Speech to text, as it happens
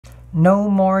No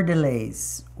more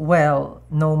delays. Well,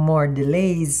 no more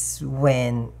delays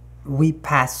when we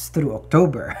pass through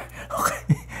October.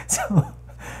 Okay, so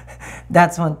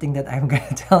that's one thing that I'm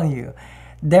gonna tell you.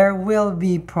 There will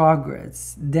be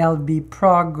progress. There'll be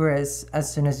progress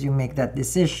as soon as you make that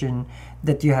decision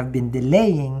that you have been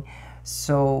delaying.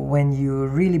 So when you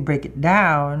really break it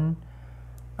down,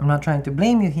 I'm not trying to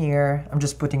blame you here. I'm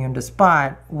just putting you on the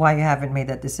spot. Why you haven't made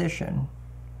that decision?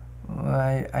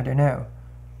 I don't know.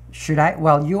 Should I?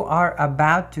 Well, you are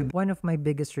about to. One of my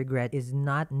biggest regret is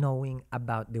not knowing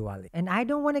about Diwali. And I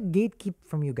don't want to gatekeep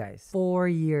from you guys. 4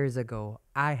 years ago,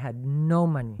 I had no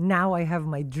money. Now I have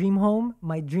my dream home,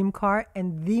 my dream car,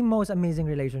 and the most amazing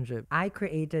relationship. I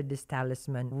created this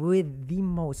talisman with the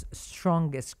most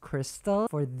strongest crystal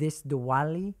for this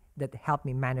Diwali that helped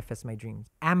me manifest my dreams.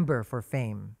 Amber for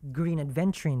fame, green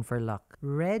aventurine for luck,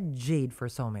 red jade for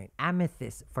soulmate,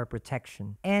 amethyst for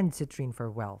protection, and citrine for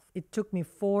wealth. It took me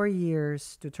 4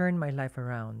 years to turn my life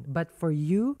around, but for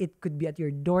you, it could be at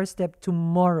your doorstep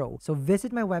tomorrow. So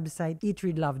visit my website,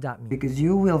 eatreadlove.me, because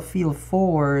you will feel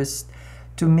forced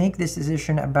to make this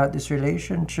decision about this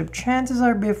relationship. Chances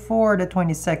are before the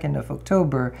 22nd of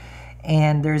October.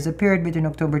 And there's a period between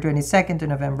October 22nd to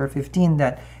November 15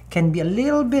 that can be a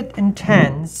little bit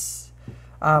intense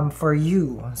for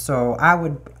you. So I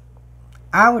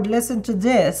would listen to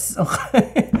this.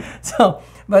 Okay. So,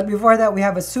 but before that, we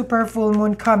have a super full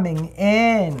moon coming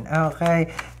in.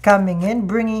 Okay, coming in,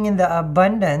 bringing in the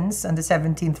abundance on the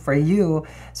 17th for you.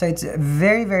 So it's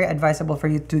very, very advisable for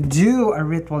you to do a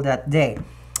ritual that day.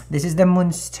 This is the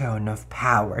moonstone of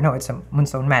power. No, it's a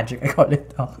moonstone magic, I call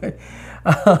it. Okay.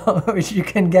 Which you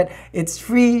can get. It's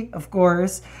free, of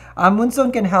course.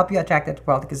 Moonstone can help you attract that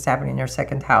wealth because it's happening in your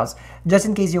second house, just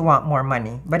in case you want more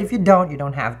money. But if you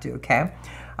don't have to, okay?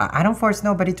 I don't force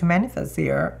nobody to manifest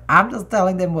here. I'm just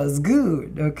telling them what's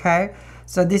good, okay?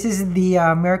 So this is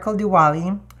the Miracle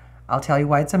Diwali. I'll tell you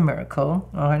why it's a miracle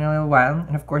in a little while.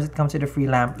 And of course, it comes with a free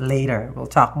lamp later. We'll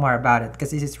talk more about it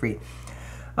because this is free.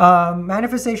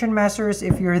 Manifestation masters,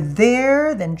 if you're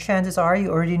there, then chances are you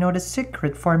already know the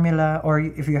secret formula, or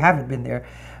if you haven't been there,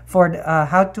 for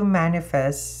how to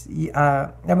manifest,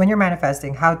 when you're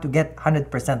manifesting, how to get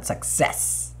 100%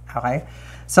 success. Okay,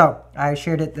 so I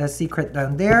shared it, the secret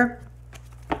down there,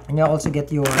 and you'll also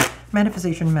get your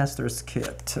manifestation masters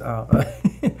kit.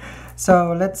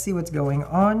 So let's see what's going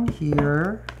on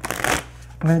here.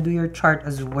 I'm gonna do your chart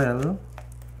as well,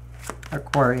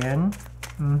 Aquarian.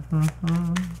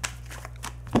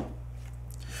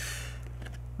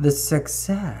 The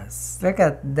success. Look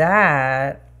at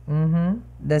that.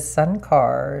 The sun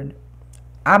card.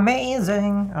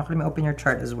 Amazing. Okay, let me open your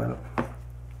chart as well.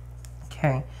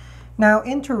 Okay. Now,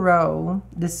 in Tarot,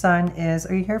 the sun is...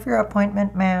 Are you here for your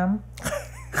appointment, ma'am?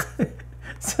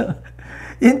 So,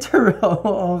 in Tarot,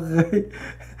 okay.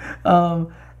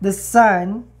 The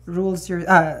sun rules your...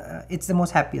 it's the most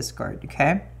happiest card,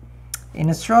 okay? In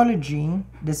astrology,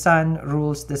 the sun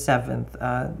rules the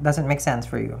 7th. Doesn't make sense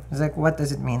for you. It's like, what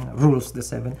does it mean, rules the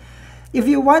 7th? If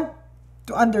you want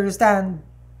to understand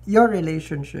your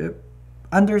relationship,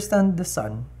 understand the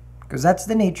sun. Because that's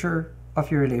the nature of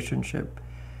your relationship.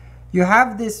 You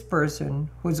have this person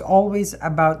who's always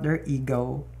about their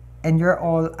ego. And you're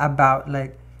all about,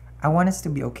 like, I want us to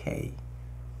be okay.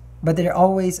 But they're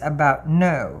always about,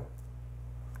 no,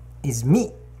 is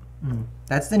me.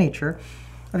 That's the nature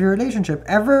of your relationship.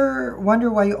 Ever wonder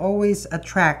why you always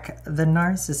attract the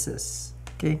narcissist?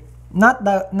 Okay, not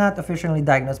officially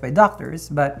diagnosed by doctors,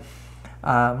 but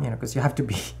you know, because you have to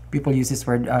be. People use this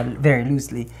word very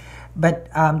loosely,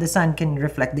 but the sun can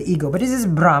reflect the ego. But this is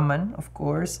Brahman, of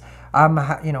course.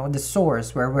 You know, the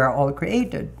source where we're all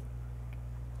created.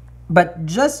 But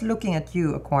just looking at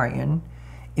you, Aquarian,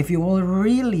 if you will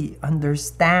really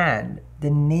understand the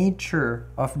nature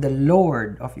of the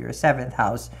Lord of your 7th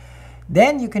house,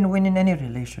 then you can win in any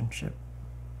relationship.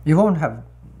 You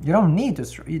don't need to,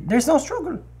 there's no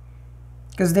struggle.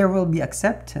 Because there will be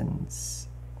acceptance.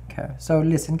 Okay, so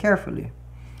listen carefully.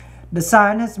 The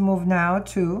sun has moved now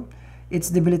to its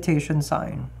debilitation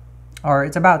sign. Or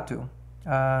it's about to.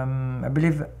 I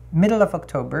believe middle of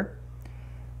October.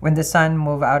 When the sun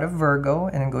moves out of Virgo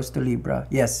and then goes to Libra.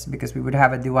 Yes, because we would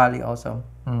have a Diwali also.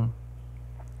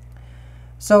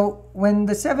 So when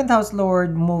the 7th house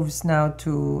Lord moves now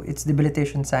to its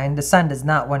debilitation sign, the sun does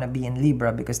not want to be in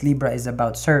Libra because Libra is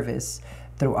about service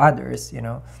through others, you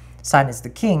know. Sun is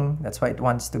the king, that's why it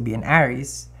wants to be in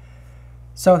Aries.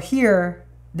 So here,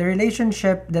 the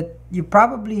relationship that you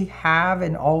probably have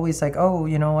and always like, oh,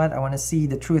 you know what, I want to see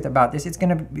the truth about this. It's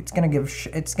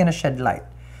gonna shed light.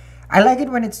 I like it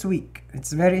when it's weak.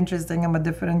 It's very interesting. I'm a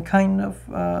different kind of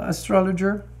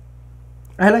astrologer.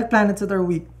 I like planets that are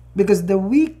weak because the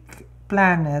weak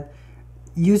planet,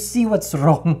 you see what's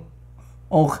wrong.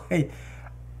 Okay.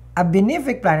 A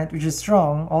benefic planet, which is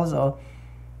strong also,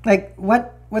 like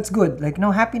what's good? Like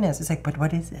no happiness. It's like, but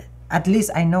what is it? At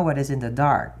least I know what is in the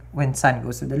dark when sun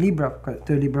goes to the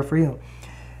Libra for you.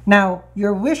 Now,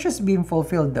 your wish is being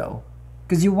fulfilled though,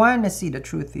 because you want to see the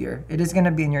truth here. It is going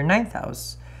to be in your 9th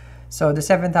house. So the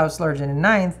 7th house Lord in the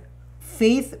 9th,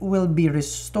 faith will be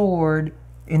restored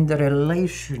in the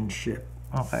relationship.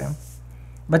 Okay.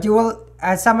 But you will,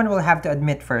 as someone will have to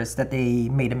admit first that they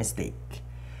made a mistake.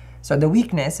 So the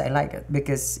weakness, I like it,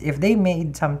 because if they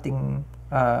made something,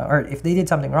 or if they did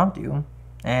something wrong to you,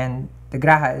 and the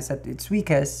graha is at its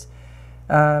weakest,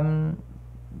 their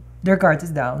guard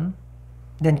is down,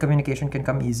 then communication can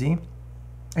come easy,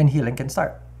 and healing can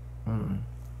start.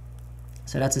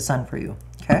 So that's a sun for you,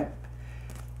 okay?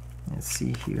 Let's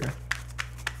see here.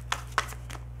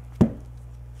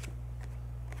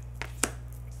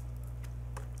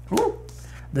 Ooh,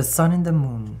 the sun and the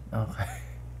moon. Okay.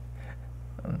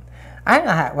 I don't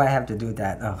know why I have to do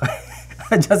that.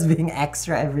 Okay. Just being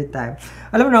extra every time.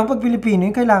 Alam mo naman, pag Pilipino,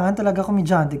 yung kailangan talaga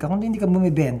komedyante ka kung hindi ka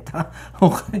bumibenta.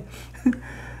 Okay.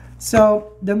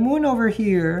 So, the moon over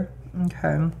here,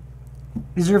 okay,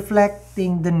 is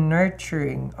reflecting the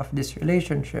nurturing of this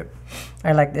relationship.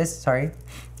 I like this, sorry.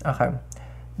 Okay.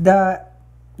 The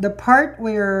part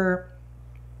where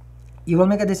you will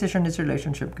make a decision in this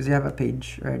relationship because you have a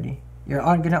page already. You're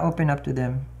all gonna open up to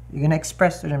them. You're gonna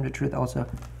express to them the truth also.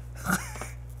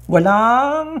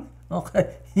 Walang,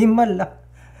 okay, himala.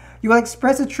 You will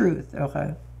express the truth,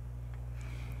 okay?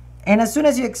 And as soon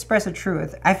as you express the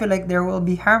truth, I feel like there will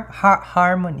be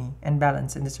harmony and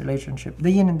balance in this relationship. The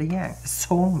yin and the yang.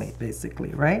 Soulmate, basically,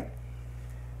 right?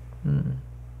 Look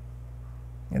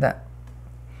at that.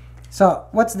 So,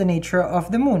 what's the nature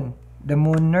of the moon? The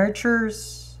moon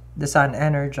nurtures, the sun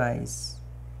energizes.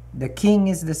 The king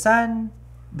is the sun,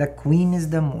 the queen is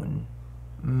the moon.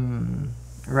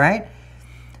 Right?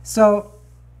 So,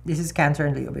 this is Cancer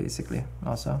and Leo, basically,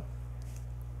 also.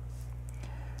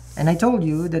 And I told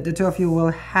you that the two of you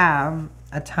will have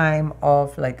a time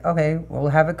of like, okay, we'll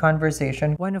have a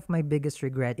conversation. One of my biggest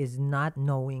regret is not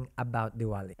knowing about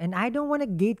Diwali. And I don't want to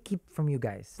gatekeep from you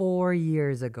guys. 4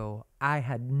 years ago, I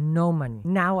had no money.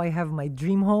 Now I have my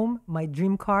dream home, my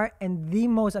dream car, and the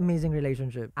most amazing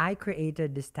relationship. I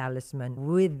created this talisman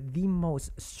with the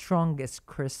most strongest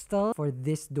crystal for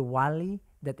this Diwali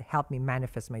that helped me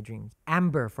manifest my dreams.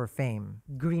 Amber for fame,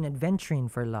 green aventurine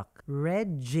for luck,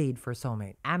 red jade for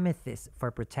soulmate, amethyst for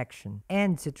protection,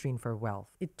 and citrine for wealth.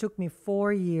 It took me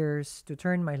 4 years to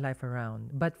turn my life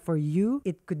around, but for you,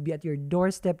 it could be at your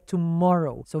doorstep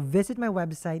tomorrow. So visit my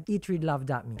website,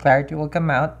 eatreadlove.me. Clarity will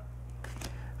come out.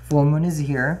 Full moon is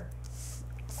here,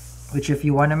 which if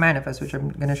you want to manifest, which I'm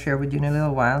going to share with you in a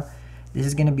little while, this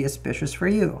is going to be auspicious for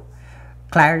you.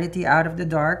 Clarity out of the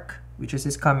dark, which is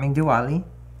this coming Diwali.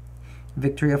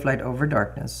 Victory of light over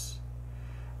darkness.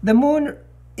 The moon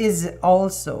is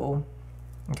also,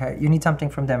 okay, you need something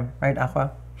from them, right,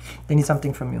 Aqua? They need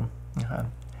something from you.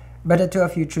 But the two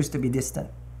of you choose to be distant.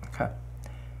 Okay.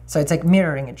 So it's like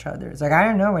mirroring each other. It's like, I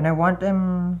don't know, when I want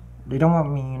them, they don't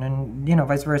want me, and you know,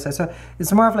 vice versa. So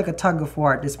it's more of like a tug of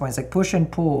war at this point. It's like push and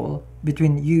pull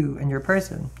between you and your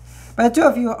person. But the two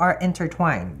of you are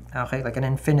intertwined, okay? Like an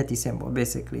infinity symbol,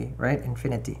 basically, right?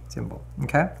 Infinity symbol,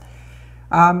 okay?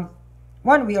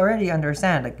 One, we already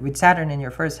understand, like with Saturn in your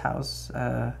first house,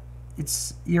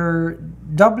 you're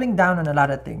doubling down on a lot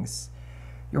of things.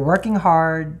 You're working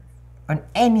hard on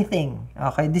anything,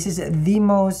 okay? This is the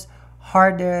most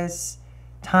hardest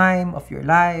time of your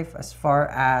life as far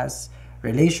as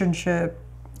relationship,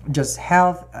 just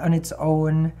health on its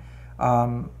own.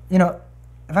 You know,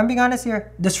 if I'm being honest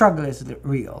here, the struggle is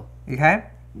real, okay?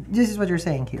 This is what you're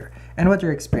saying here and what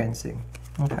you're experiencing,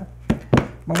 okay?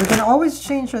 But we can always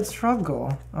change that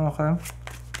struggle, okay?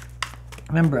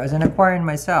 Remember, as an Aquarian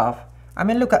myself, I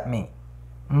mean, look at me.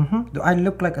 Do I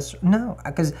look like a... No,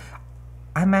 because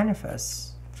I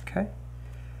manifest, okay?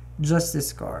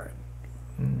 Justice card.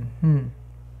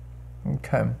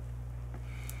 Okay.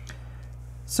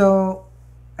 So,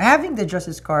 having the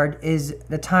Justice card is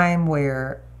the time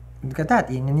where... Look at that,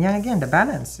 yin and yang again, the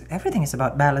balance. Everything is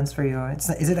about balance for you.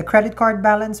 Is it a credit card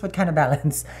balance? What kind of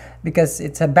balance? Because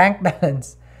it's a bank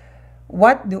balance.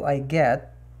 What do I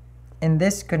get in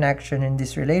this connection, in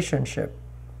this relationship?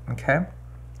 Okay?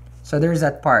 So there's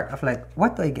that part of like,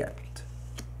 what do I get?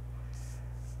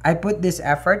 I put this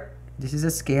effort. This is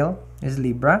a scale. This is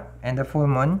Libra. And the full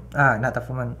moon, not the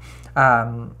full moon.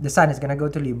 The sun is going to go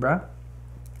to Libra.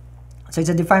 So it's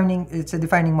a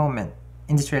defining moment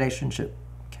in this relationship.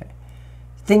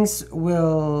 things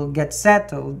will get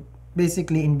settled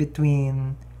basically in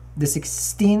between the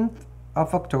 16th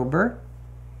of October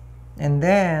and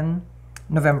then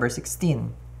November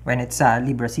 16, when it's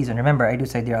Libra season. Remember, I do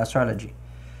sidereal astrology.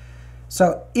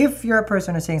 So if you're a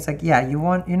person who's saying it's like, yeah,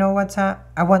 you know what,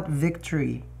 I want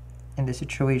victory in the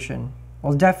situation,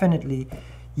 well, definitely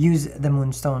use the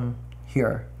moonstone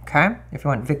here, okay? If you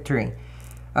want victory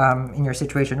in your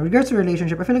situation. In regards to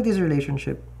relationship, I feel like this is a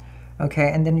relationship,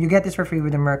 okay? And then you get this for free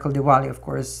with the Miracle Diwali, of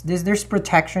course. There's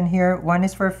protection here. One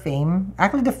is for fame.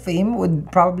 Actually, the fame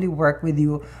would probably work with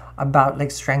you about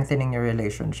like strengthening your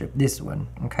relationship, this one,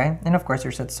 okay? And of course,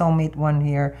 there's that soulmate one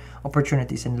here,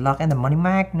 opportunities and luck, and the money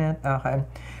magnet, okay?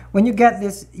 When you get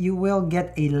this, you will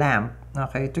get a lamp,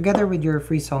 okay? Together with your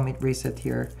free soulmate bracelet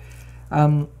here.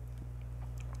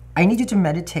 I need you to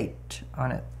meditate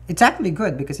on it. It's actually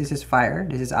good because this is fire,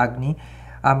 this is Agni,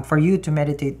 for you to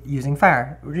meditate using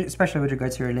fire, especially with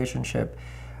regards to your relationship.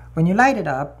 When you light it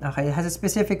up, okay, it has a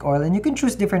specific oil, and you can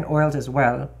choose different oils as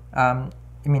well.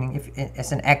 Meaning if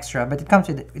as an extra, but it comes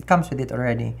with it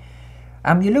already.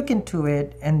 You look into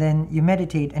it and then you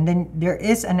meditate, and then there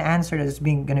is an answer that is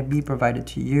gonna be provided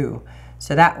to you.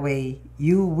 So that way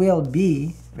you will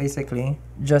be basically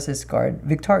Justice card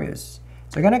victorious.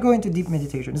 So we're gonna go into deep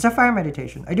meditation. It's a fire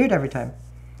meditation. I do it every time.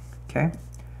 Okay.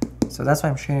 So that's why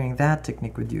I'm sharing that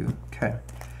technique with you. Okay.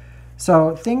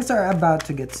 So things are about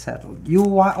to get settled. You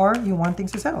want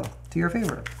things to settle to your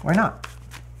favor. Why not?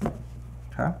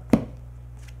 Okay.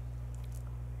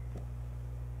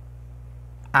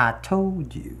 I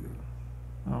told you.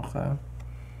 Okay.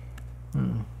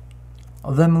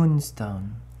 The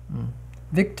moonstone.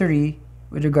 Victory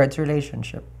with regard to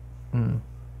relationship.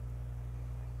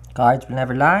 Cards will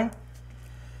never lie.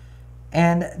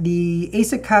 And the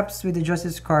Ace of Cups with the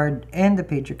Justice card and the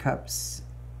Page of Cups.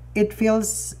 It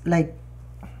feels like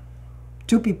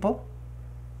two people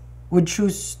would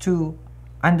choose to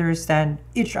understand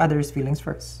each other's feelings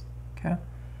first. Okay.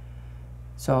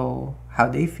 So how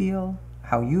they feel,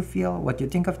 how you feel, what you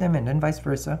think of them, and then vice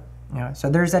versa. Yeah. So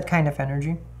there's that kind of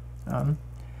energy.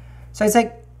 So it's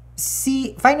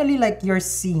like, finally, like you're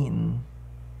seen,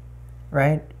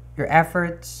 right? Your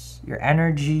efforts, your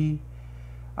energy.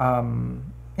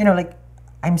 You know, like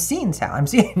I'm seen, Sal. I'm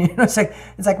seen. You know, it's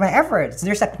like my efforts.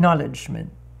 There's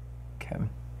acknowledgement. Okay.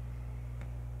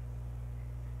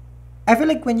 I feel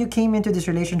like when you came into this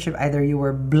relationship, either you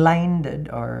were blinded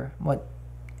or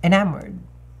enamored.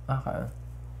 Okay.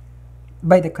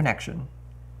 By the connection.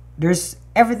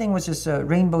 Everything was just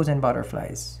rainbows and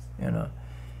butterflies, you know.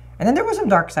 And then there was some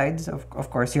dark sides, of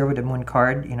course, here with the moon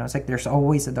card. You know, it's like there's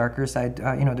always a darker side.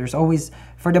 You know, there's always,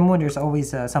 for the moon, there's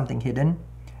always something hidden.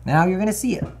 Now you're going to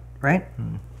see it, right?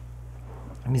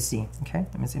 Let me see, okay?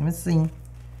 Let me see.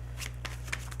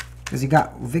 Because you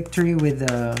got victory with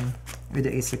the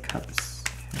Ace of Cups.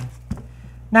 Okay.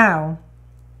 Now,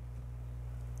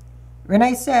 when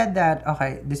I said that,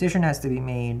 okay, decision has to be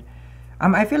made,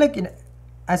 I feel like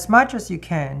as much as you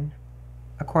can,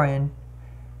 Aquarian,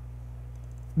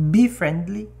 be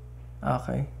friendly,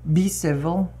 okay? Be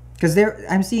civil. Because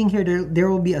I'm seeing here, there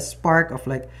will be a spark of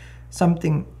like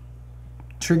something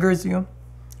triggers you.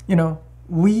 You know,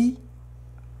 we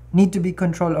need to be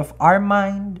control of our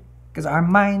mind, because our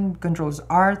mind controls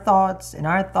our thoughts,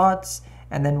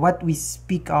 and then what we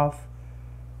speak of.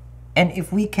 And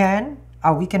if we can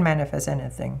manifest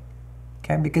anything.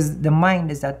 Okay, because the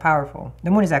mind is that powerful. The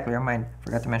moon is actually our mind.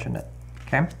 Forgot to mention that.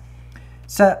 Okay,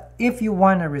 so if you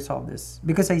want to resolve this,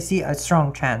 because I see a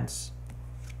strong chance.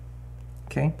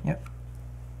 Okay, yep.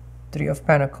 Three of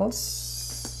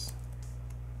Pentacles.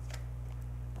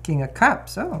 King of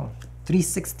Cups. Oh,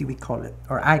 360 we call it,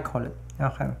 or I call it.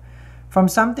 Okay, from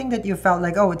something that you felt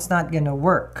like, oh, it's not gonna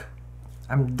work,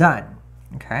 I'm done.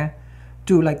 Okay,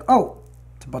 to like, oh,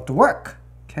 it's about to work.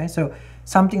 Okay, so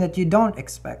something that you don't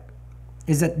expect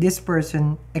is that this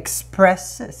person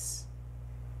expresses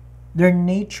their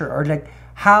nature, or like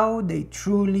how they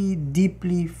truly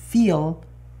deeply feel,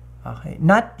 okay,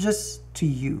 not just to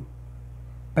you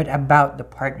but about the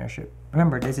partnership.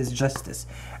 Remember, this is justice.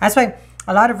 That's why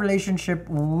a lot of relationship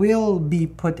will be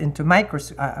put into a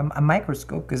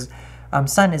microscope, because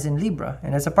Sun is in Libra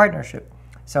and it's a partnership.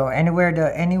 So anywhere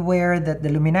that the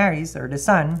luminaries or the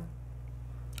sun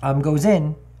goes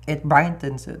in, it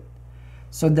brightens it.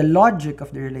 So the logic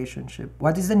of the relationship,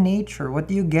 what is the nature, what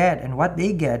do you get and what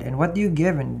they get and what do you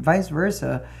give and vice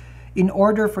versa, in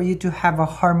order for you to have a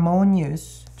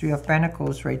harmonious Three of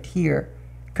Pentacles right here,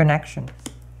 connection.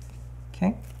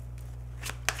 Okay?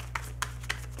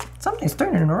 Something's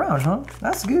turning around, huh?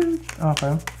 That's good.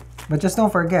 Okay. But just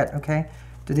don't forget, okay?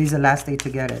 Today's the last day to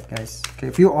get it, guys. Okay,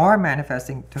 if you are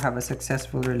manifesting to have a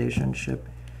successful relationship,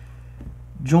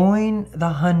 Join the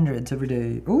hundreds every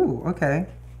day. Ooh, okay.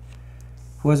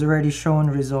 Who has already shown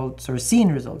results or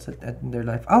seen results in their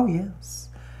life. Oh, yes.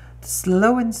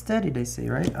 Slow and steady, they say,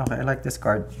 right? Okay, I like this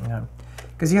card.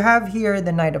 Because you have here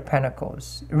the Knight of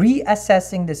Pentacles.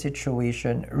 Reassessing the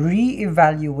situation,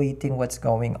 re-evaluating what's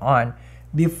going on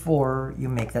before you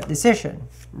make that decision.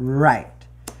 Right.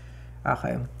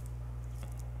 Okay.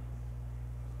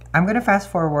 I'm going to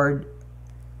fast forward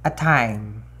a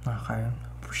time. Okay.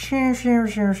 Fairy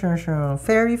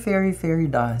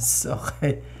dust.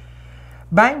 Okay.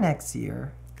 By next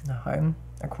year, okay,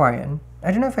 Aquarian,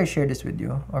 I don't know if I shared this with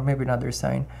you, or maybe another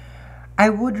sign, I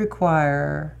would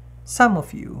require some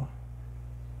of you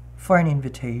for an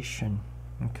invitation,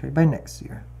 okay, by next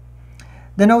year.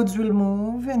 The nodes will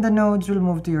move, and the nodes will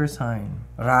move to your sign.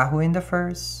 Rahu in the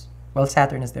first, well,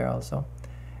 Saturn is there also,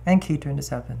 and Ketu in the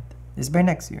 7th. This is by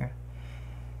next year.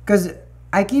 Because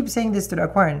I keep saying this to the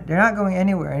Aquarian, they're not going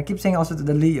anywhere. And I keep saying also to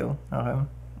the Leo, okay?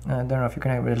 I don't know if you're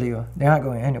connected with Leo. They're not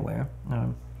going anywhere.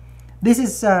 This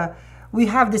is, we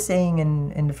have this saying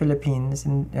in the Philippines,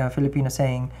 Filipino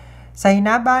saying, sa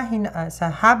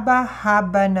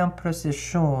haba-haba ng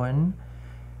prosesyon,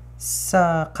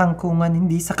 sa kangkungan,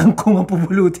 hindi sa kangkungan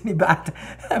pupulutin ni Bat.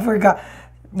 I forgot.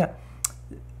 You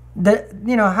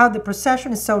know, how the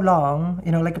procession is so long,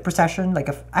 you know, like a procession, like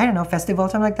a, I don't know, festival,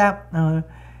 something like that.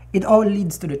 It all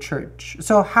leads to the church.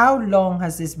 So how long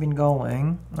has this been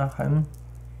going? Okay.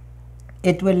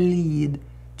 It will lead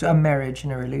to a marriage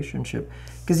and a relationship.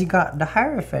 Because you got the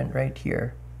Hierophant right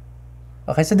here.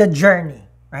 Okay, so the journey,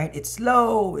 right? It's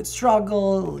slow, it's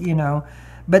struggle, you know.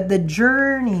 But the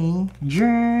journey,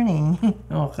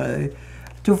 okay,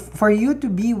 for you to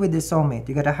be with the soulmate,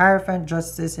 you got a Hierophant,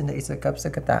 Justice, and the Ace of Cups,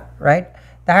 right?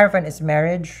 The Hierophant is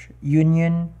marriage,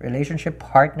 union, relationship,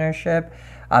 partnership,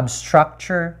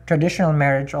 structure, traditional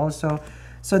marriage also.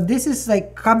 So this is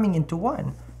like coming into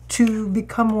one. To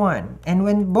become one. And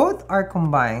when both are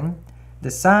combined,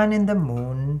 the sun and the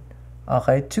moon,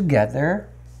 okay, together,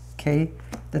 okay,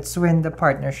 that's when the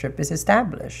partnership is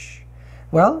established.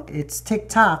 Well, it's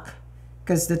tick-tock,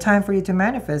 because the time for you to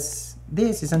manifest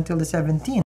this is until the 17th.